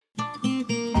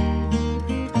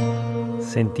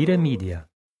Sentire Media.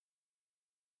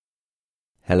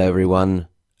 Hello everyone,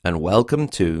 and welcome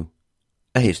to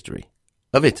A History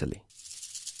of Italy.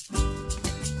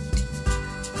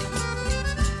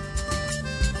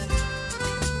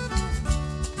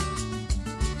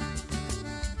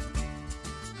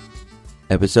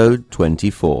 Episode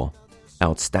 24,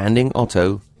 Outstanding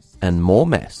Otto and More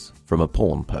Mess from a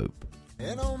Pawn Pope.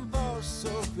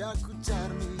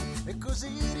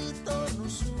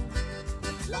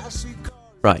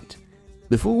 Right,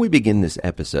 before we begin this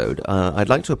episode, I'd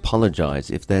like to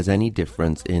apologize if there's any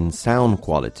difference in sound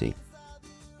quality.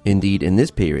 Indeed, in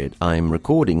this period, I'm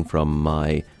recording from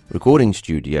my recording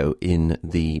studio in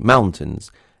the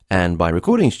mountains. And by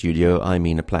recording studio, I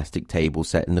mean a plastic table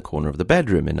set in the corner of the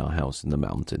bedroom in our house in the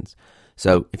mountains.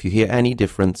 So if you hear any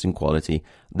difference in quality,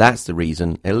 that's the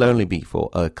reason. It'll only be for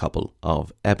a couple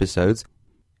of episodes.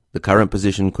 The current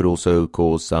position could also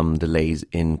cause some delays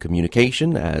in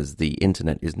communication, as the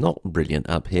internet is not brilliant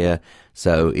up here.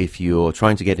 So if you're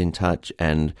trying to get in touch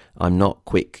and I'm not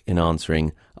quick in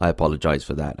answering, I apologize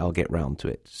for that. I'll get round to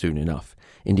it soon enough.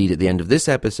 Indeed, at the end of this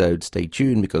episode, stay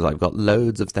tuned because I've got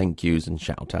loads of thank yous and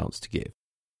shout-outs to give.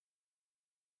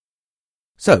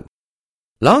 So,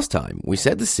 last time we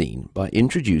set the scene by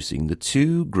introducing the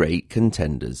two great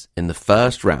contenders in the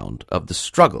first round of the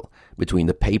struggle between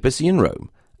the papacy in Rome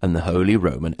and the Holy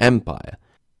Roman Empire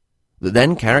that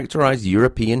then characterized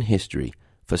European history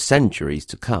for centuries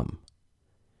to come.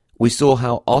 We saw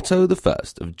how Otto I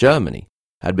of Germany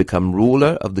had become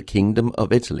ruler of the Kingdom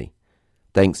of Italy,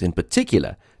 thanks in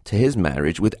particular to his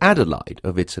marriage with Adelaide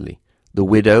of Italy, the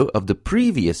widow of the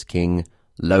previous king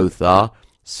Lothar,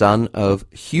 son of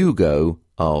Hugo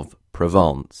of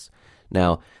Provence.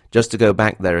 Now, just to go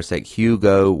back there a sec,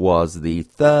 Hugo was the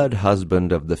third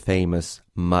husband of the famous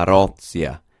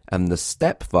Marozia and the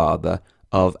stepfather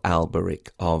of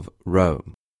Alberic of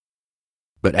Rome.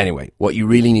 But anyway, what you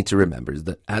really need to remember is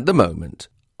that at the moment,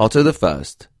 Otto I,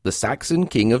 the Saxon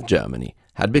king of Germany,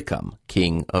 had become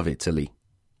king of Italy.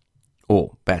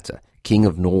 Or, better, king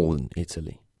of northern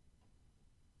Italy.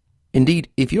 Indeed,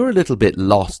 if you're a little bit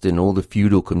lost in all the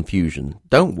feudal confusion,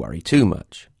 don't worry too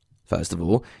much. First of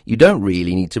all, you don't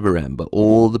really need to remember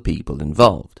all the people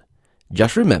involved.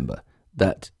 Just remember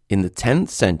that in the 10th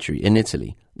century in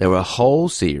Italy, there were a whole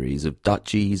series of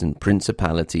duchies and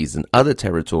principalities and other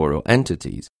territorial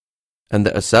entities, and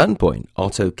at a certain point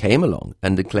Otto came along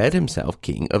and declared himself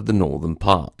king of the northern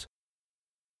part.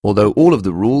 Although all of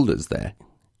the rulers there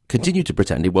continued to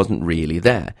pretend he wasn't really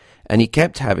there, and he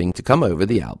kept having to come over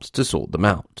the Alps to sort them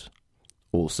out.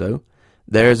 Also,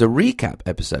 there is a recap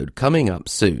episode coming up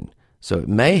soon, so it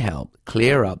may help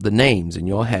clear up the names in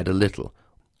your head a little,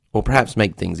 or perhaps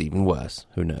make things even worse,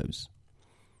 who knows.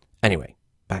 Anyway,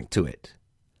 back to it.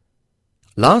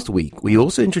 Last week we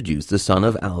also introduced the son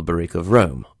of Alberic of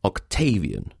Rome,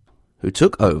 Octavian, who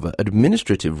took over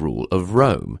administrative rule of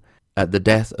Rome at the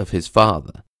death of his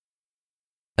father.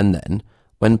 And then,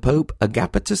 when Pope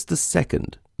Agapetus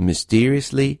II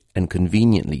mysteriously and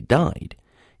conveniently died,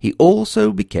 he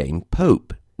also became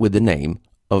Pope with the name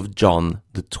of John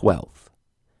XII.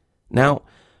 Now,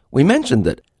 we mentioned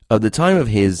that at the time of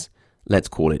his, let's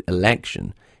call it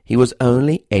election, he was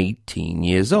only 18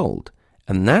 years old,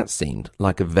 and that seemed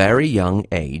like a very young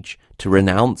age to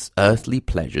renounce earthly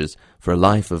pleasures for a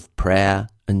life of prayer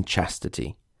and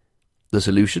chastity. The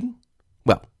solution?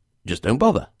 Well, just don't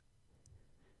bother.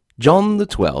 John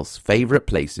XII's favourite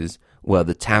places were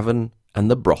the tavern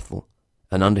and the brothel,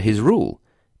 and under his rule,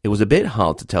 it was a bit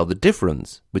hard to tell the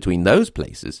difference between those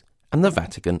places and the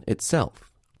Vatican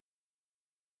itself.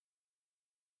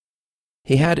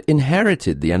 He had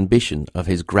inherited the ambition of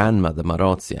his grandmother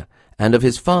Marozia and of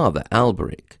his father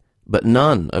Alberic, but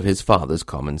none of his father's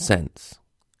common sense.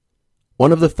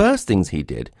 One of the first things he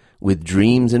did, with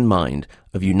dreams in mind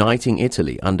of uniting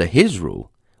Italy under his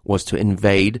rule, was to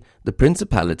invade the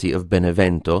Principality of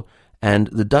Benevento and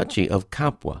the Duchy of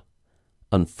Capua.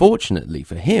 Unfortunately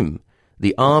for him,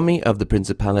 the army of the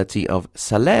Principality of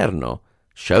Salerno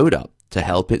showed up to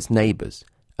help its neighbours,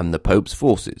 and the Pope's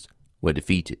forces were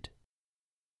defeated.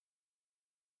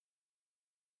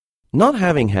 Not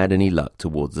having had any luck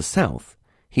towards the south,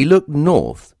 he looked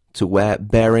north to where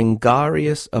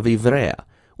Berengarius of Ivrea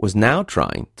was now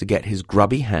trying to get his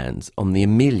grubby hands on the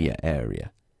Emilia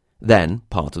area, then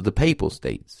part of the Papal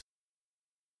States.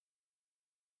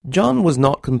 John was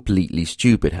not completely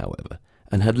stupid, however,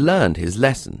 and had learned his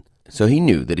lesson, so he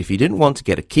knew that if he didn't want to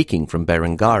get a kicking from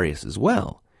Berengarius as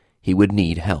well, he would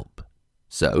need help.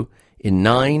 So, in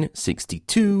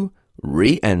 962,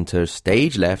 re-enter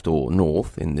stage left, or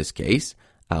north in this case,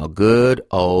 our good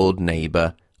old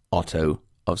neighbour Otto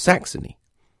of Saxony.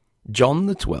 John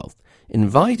XII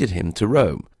invited him to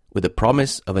Rome with the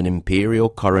promise of an imperial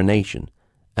coronation,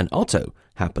 and Otto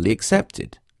happily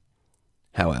accepted.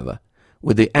 However,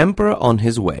 with the emperor on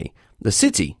his way, the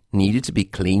city needed to be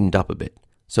cleaned up a bit,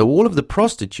 so all of the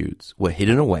prostitutes were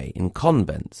hidden away in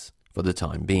convents for the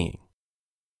time being.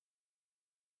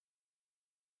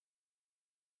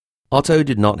 Otto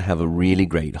did not have a really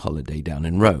great holiday down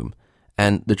in Rome,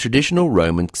 and the traditional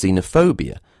Roman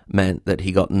xenophobia meant that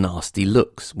he got nasty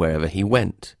looks wherever he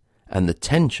went, and the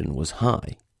tension was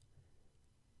high.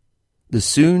 The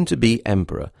soon-to-be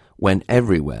emperor went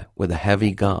everywhere with a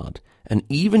heavy guard, and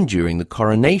even during the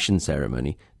coronation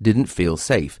ceremony didn't feel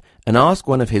safe, and asked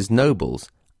one of his nobles,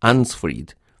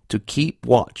 Ansfried, to keep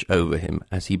watch over him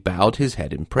as he bowed his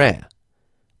head in prayer.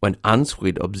 When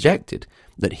Ansfried objected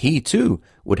that he too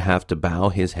would have to bow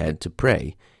his head to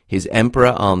pray, his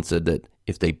emperor answered that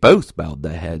if they both bowed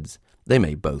their heads, they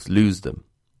may both lose them.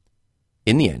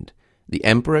 In the end, the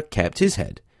emperor kept his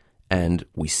head, and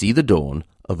we see the dawn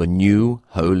of a new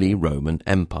Holy Roman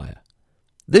Empire.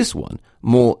 This one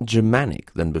more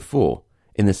Germanic than before,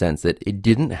 in the sense that it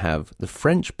didn't have the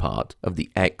French part of the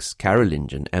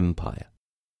ex-Carolingian Empire.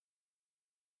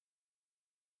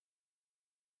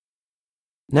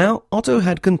 Now, Otto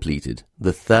had completed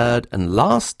the third and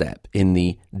last step in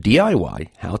the DIY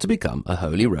how to become a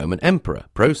Holy Roman Emperor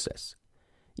process.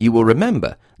 You will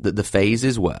remember that the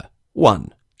phases were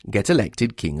 1. Get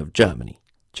elected King of Germany.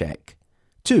 Check.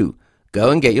 2.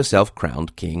 Go and get yourself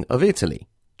crowned King of Italy.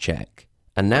 Check.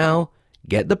 And now,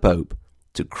 get the Pope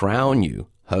to crown you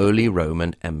Holy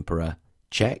Roman Emperor.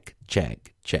 Check,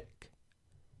 check, check.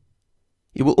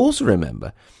 You will also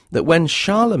remember that when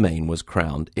Charlemagne was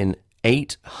crowned in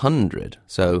 800,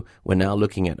 so we're now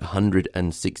looking at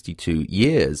 162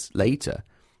 years later,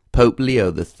 Pope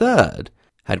Leo III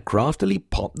had craftily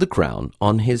popped the crown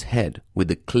on his head with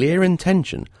the clear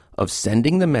intention of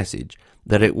sending the message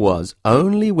that it was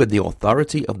only with the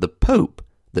authority of the Pope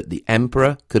that the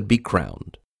emperor could be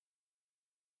crowned.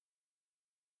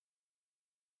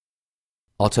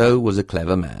 Otto was a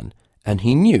clever man, and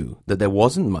he knew that there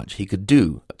wasn't much he could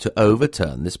do to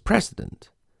overturn this precedent.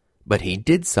 But he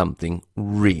did something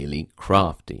really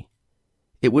crafty.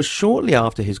 It was shortly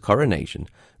after his coronation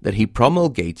that he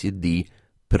promulgated the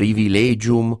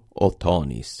Privilegium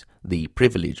Ottonis, the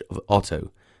privilege of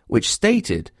Otto, which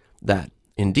stated that,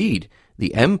 indeed,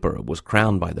 the emperor was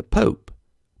crowned by the Pope,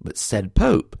 but said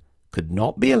Pope could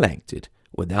not be elected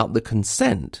without the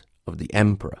consent of the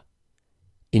emperor.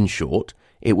 In short,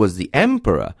 it was the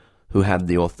emperor who had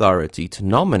the authority to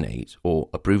nominate or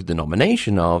approve the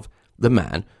nomination of the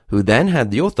man who then had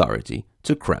the authority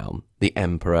to crown the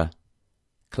emperor.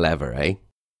 Clever, eh?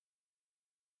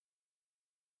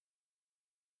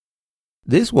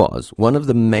 This was one of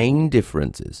the main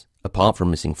differences, apart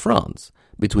from missing France,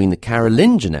 between the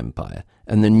Carolingian Empire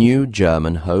and the new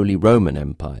German Holy Roman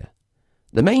Empire.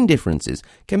 The main differences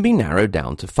can be narrowed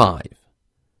down to 5.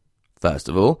 First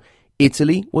of all,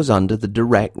 Italy was under the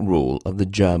direct rule of the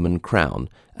German crown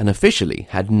and officially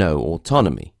had no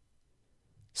autonomy.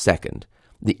 Second,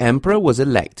 the emperor was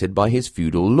elected by his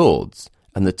feudal lords,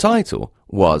 and the title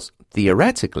was,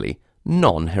 theoretically,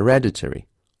 non-hereditary,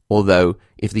 although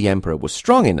if the emperor was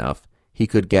strong enough, he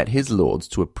could get his lords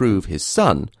to approve his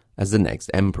son as the next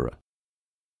emperor.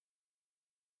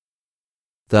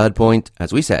 Third point,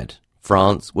 as we said,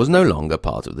 France was no longer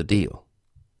part of the deal.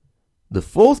 The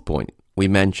fourth point we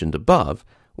mentioned above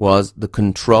was the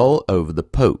control over the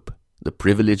Pope, the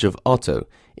privilege of Otto,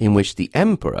 in which the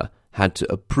emperor had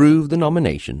to approve the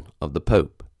nomination of the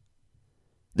Pope.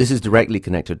 This is directly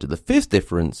connected to the fifth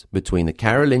difference between the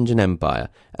Carolingian Empire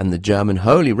and the German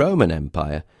Holy Roman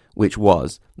Empire, which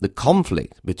was the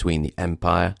conflict between the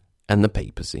empire and the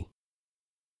papacy.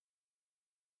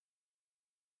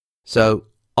 So,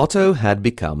 Otto had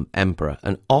become emperor,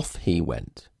 and off he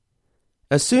went.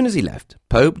 As soon as he left,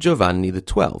 Pope Giovanni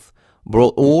XII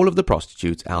brought all of the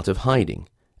prostitutes out of hiding,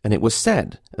 and it was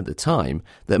said at the time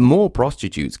that more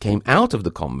prostitutes came out of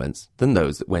the convents than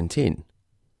those that went in.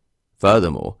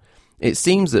 Furthermore, it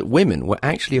seems that women were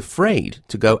actually afraid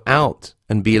to go out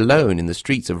and be alone in the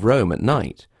streets of Rome at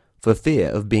night, for fear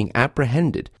of being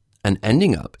apprehended and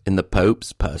ending up in the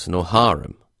Pope's personal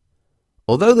harem.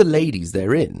 Although the ladies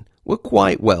therein were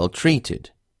quite well treated,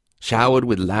 showered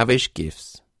with lavish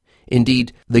gifts.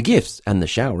 Indeed, the gifts and the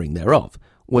showering thereof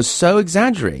was so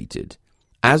exaggerated,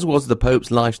 as was the Pope's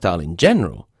lifestyle in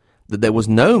general, that there was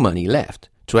no money left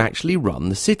to actually run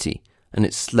the city, and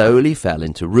it slowly fell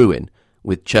into ruin,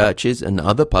 with churches and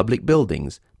other public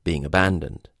buildings being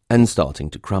abandoned and starting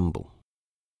to crumble.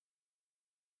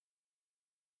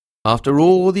 After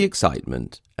all the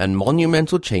excitement and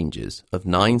monumental changes of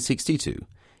 962,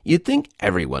 you'd think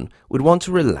everyone would want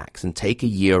to relax and take a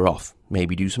year off,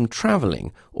 maybe do some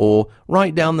travelling, or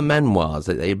write down the memoirs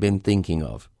that they had been thinking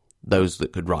of. Those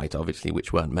that could write, obviously,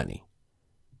 which weren't many.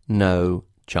 No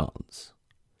chance.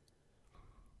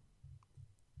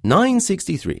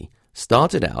 963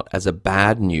 started out as a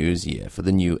bad news year for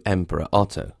the new Emperor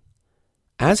Otto.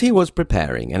 As he was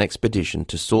preparing an expedition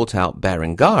to sort out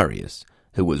Berengarius,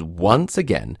 who was once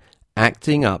again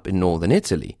acting up in northern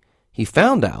Italy, he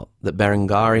found out that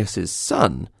Berengarius'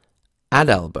 son,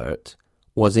 Adalbert,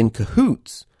 was in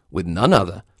cahoots with none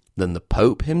other than the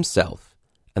Pope himself,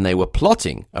 and they were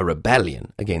plotting a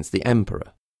rebellion against the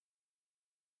emperor.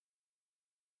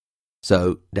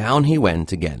 So down he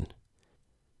went again.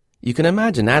 You can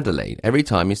imagine Adelaide every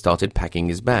time he started packing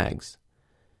his bags.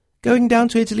 "Going down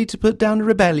to Italy to put down a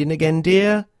rebellion again,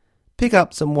 dear? Pick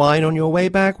up some wine on your way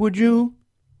back, would you?"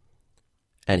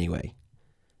 Anyway,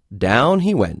 down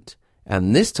he went,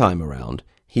 and this time around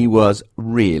he was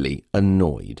really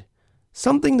annoyed.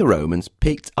 Something the Romans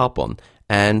picked up on,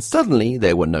 and suddenly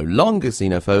they were no longer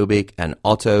xenophobic, and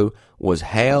Otto was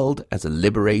hailed as a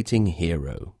liberating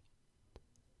hero.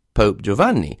 Pope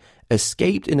Giovanni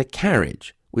escaped in a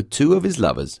carriage with 2 of his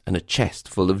lovers and a chest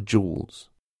full of jewels.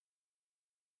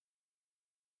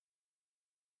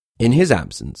 In his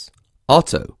absence,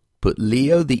 Otto put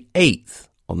Leo VIII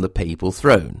on the papal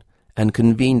throne and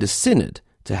convened a synod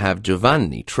to have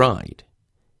Giovanni tried.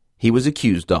 He was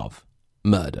accused of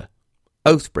murder,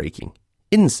 oath-breaking,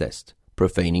 incest,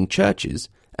 profaning churches,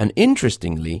 and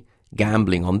interestingly,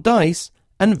 gambling on dice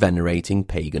and venerating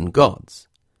pagan gods.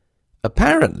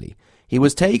 Apparently, he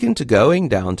was taken to going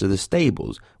down to the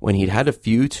stables when he'd had a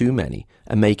few too many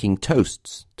and making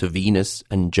toasts to Venus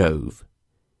and Jove.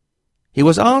 He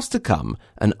was asked to come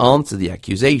and answer the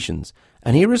accusations,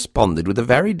 and he responded with a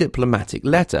very diplomatic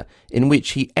letter in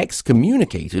which he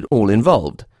excommunicated all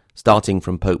involved, starting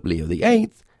from Pope Leo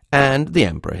VIII and the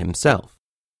emperor himself.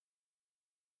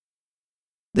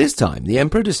 This time the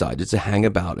emperor decided to hang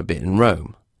about a bit in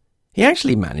Rome. He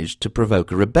actually managed to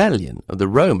provoke a rebellion of the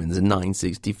Romans in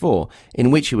 964,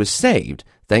 in which he was saved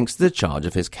thanks to the charge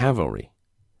of his cavalry.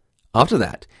 After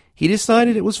that, he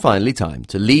decided it was finally time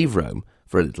to leave Rome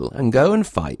for a little and go and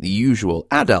fight the usual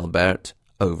Adalbert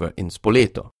over in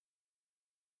Spoleto.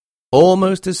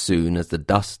 Almost as soon as the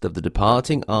dust of the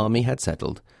departing army had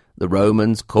settled, the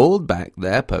Romans called back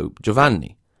their Pope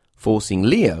Giovanni, forcing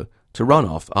Leo to run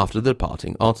off after the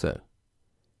departing Otto.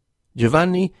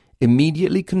 Giovanni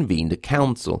immediately convened a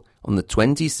council on the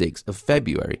 26th of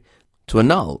February to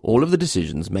annul all of the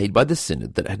decisions made by the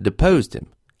synod that had deposed him,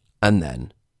 and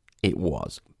then it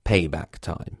was payback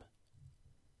time.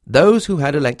 Those who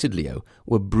had elected Leo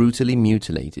were brutally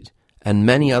mutilated, and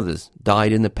many others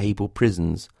died in the papal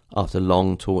prisons after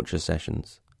long torture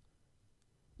sessions.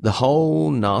 The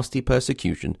whole nasty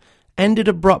persecution ended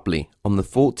abruptly on the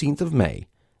 14th of May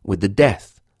with the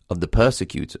death of the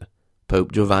persecutor,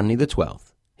 Pope Giovanni XII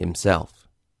himself.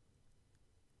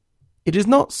 It is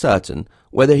not certain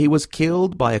whether he was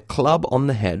killed by a club on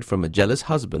the head from a jealous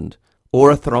husband or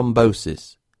a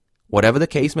thrombosis. Whatever the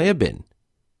case may have been,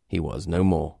 he was no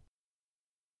more.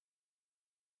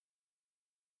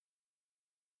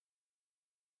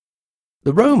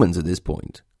 The Romans at this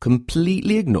point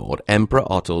completely ignored Emperor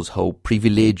Otto's whole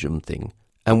privilegium thing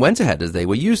and went ahead as they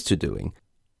were used to doing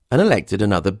and elected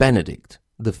another Benedict,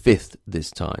 the 5th this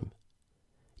time.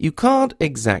 You can't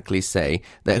exactly say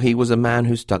that he was a man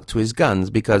who stuck to his guns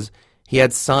because he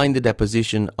had signed the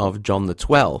deposition of John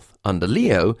XII under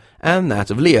Leo and that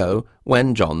of Leo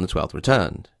when John XII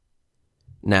returned.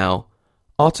 Now,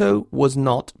 Otto was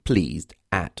not pleased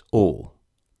at all.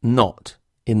 Not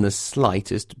in the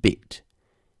slightest bit.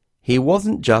 He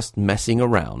wasn't just messing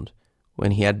around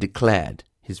when he had declared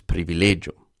his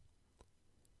privilegium.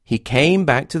 He came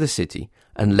back to the city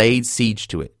and laid siege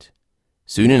to it.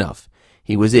 Soon enough,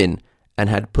 he was in and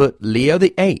had put Leo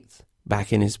VIII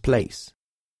back in his place.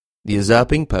 The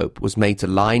usurping pope was made to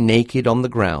lie naked on the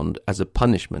ground as a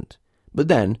punishment, but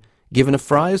then given a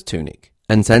friar's tunic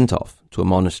and sent off to a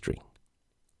monastery.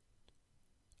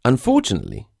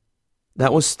 Unfortunately,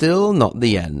 that was still not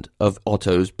the end of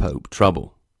Otto's pope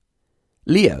trouble.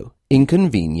 Leo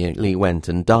inconveniently went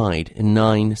and died in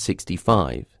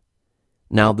 965.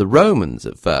 Now the Romans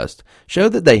at first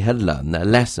showed that they had learned their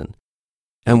lesson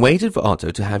and waited for Otto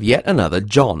to have yet another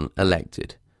John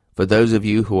elected. For those of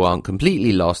you who aren't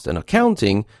completely lost and are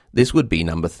counting, this would be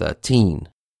number 13.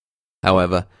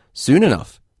 However, soon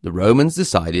enough, the Romans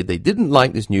decided they didn't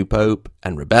like this new pope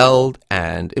and rebelled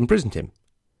and imprisoned him.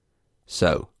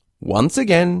 So, once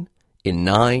again, in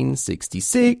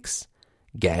 966,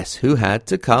 guess who had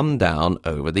to come down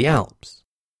over the Alps?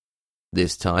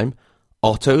 This time,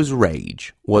 Otto's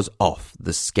rage was off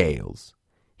the scales.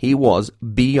 He was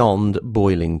beyond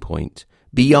boiling point,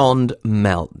 beyond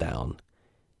meltdown.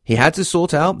 He had to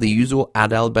sort out the usual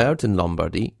Adalbert in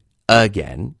Lombardy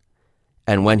again,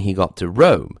 and when he got to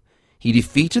Rome, he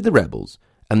defeated the rebels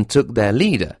and took their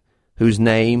leader, whose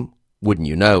name, wouldn't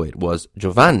you know it, was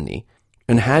Giovanni,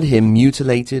 and had him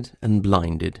mutilated and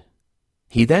blinded.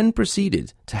 He then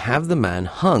proceeded to have the man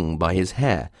hung by his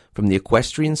hair from the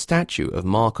equestrian statue of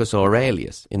Marcus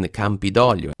Aurelius in the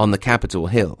Campidoglio on the Capitol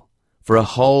Hill, for a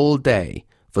whole day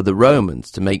for the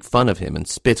Romans to make fun of him and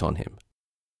spit on him.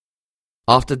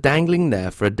 After dangling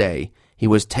there for a day, he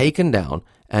was taken down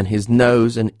and his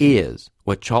nose and ears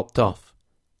were chopped off,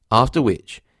 after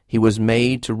which he was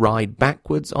made to ride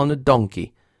backwards on a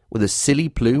donkey with a silly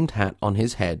plumed hat on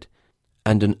his head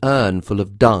and an urn full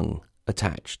of dung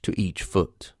attached to each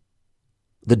foot.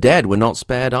 The dead were not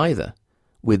spared either,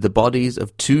 with the bodies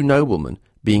of 2 noblemen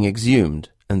being exhumed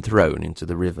and thrown into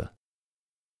the river.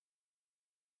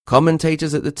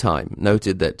 Commentators at the time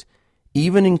noted that,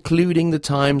 even including the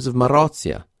times of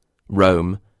Marozia,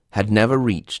 Rome had never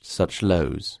reached such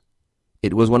lows.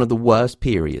 It was one of the worst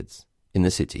periods in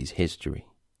the city's history.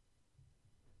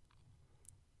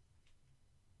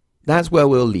 That's where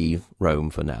we'll leave Rome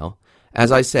for now.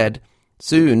 As I said,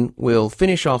 soon we'll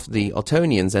finish off the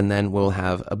Ottonians and then we'll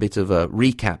have a bit of a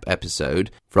recap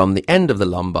episode from the end of the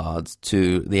Lombards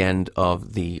to the end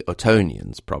of the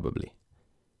Ottonians, probably.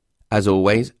 As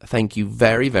always, thank you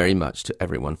very, very much to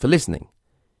everyone for listening.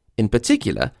 In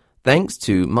particular, thanks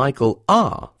to Michael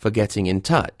R. for getting in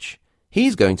touch.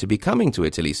 He's going to be coming to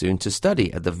Italy soon to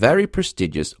study at the very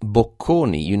prestigious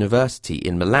Bocconi University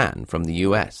in Milan from the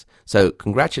US. So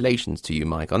congratulations to you,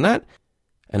 Mike, on that,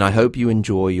 and I hope you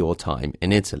enjoy your time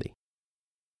in Italy.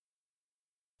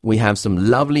 We have some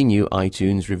lovely new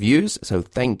iTunes reviews, so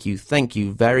thank you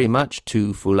very much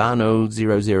to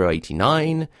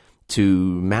Fulano0089,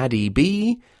 to Maddie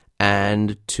B,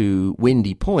 and to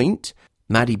Windy Point.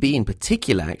 Maddie B in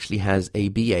particular actually has a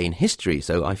BA in history,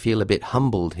 so I feel a bit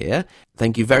humbled here.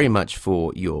 Thank you very much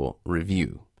for your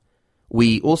review.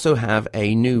 We also have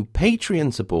a new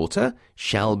Patreon supporter,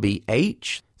 Shelby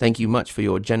H. Thank you much for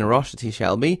your generosity,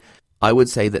 Shelby. I would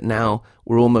say that now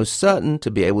we're almost certain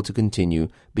to be able to continue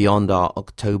beyond our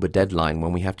October deadline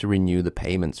when we have to renew the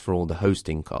payments for all the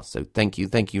hosting costs. So thank you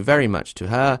very much to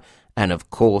her, and of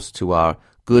course to our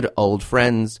good old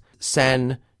friends,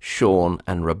 Sen, Sean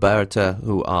and Roberta,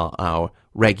 who are our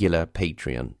regular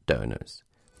Patreon donors.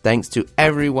 Thanks to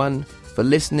everyone for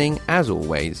listening as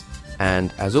always,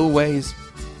 and as always,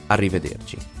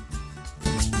 arrivederci.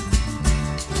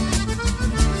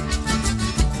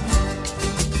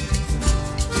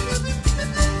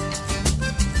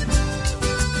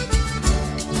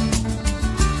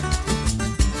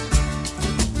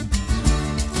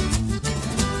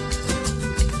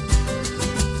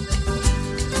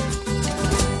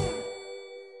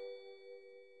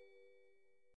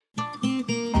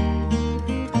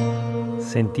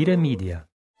 Sentire Media.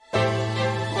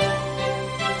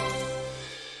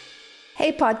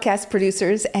 Hey, podcast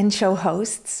producers and show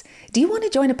hosts. Do you want to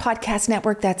join a podcast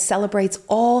network that celebrates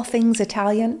all things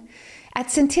Italian?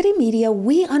 At Sentire Media,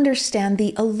 we understand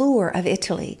the allure of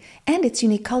Italy and its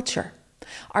unique culture.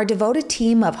 Our devoted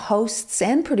team of hosts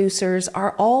and producers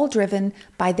are all driven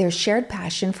by their shared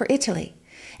passion for Italy.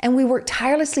 And we work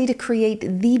tirelessly to create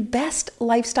the best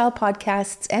lifestyle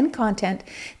podcasts and content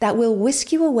that will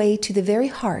whisk you away to the very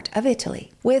heart of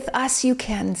Italy. With us, you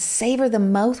can savor the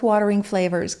mouth-watering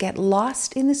flavors, get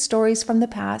lost in the stories from the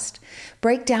past,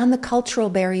 break down the cultural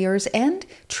barriers, and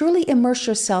truly immerse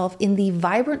yourself in the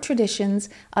vibrant traditions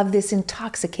of this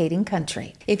intoxicating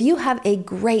country. If you have a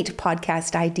great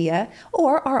podcast idea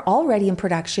or are already in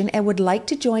production and would like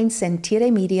to join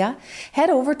Sentire Media, head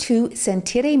over to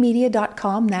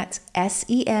sentiremedia.com, that's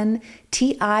SENTIRE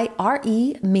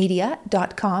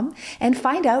media.com, and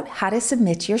find out how to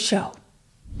submit your show.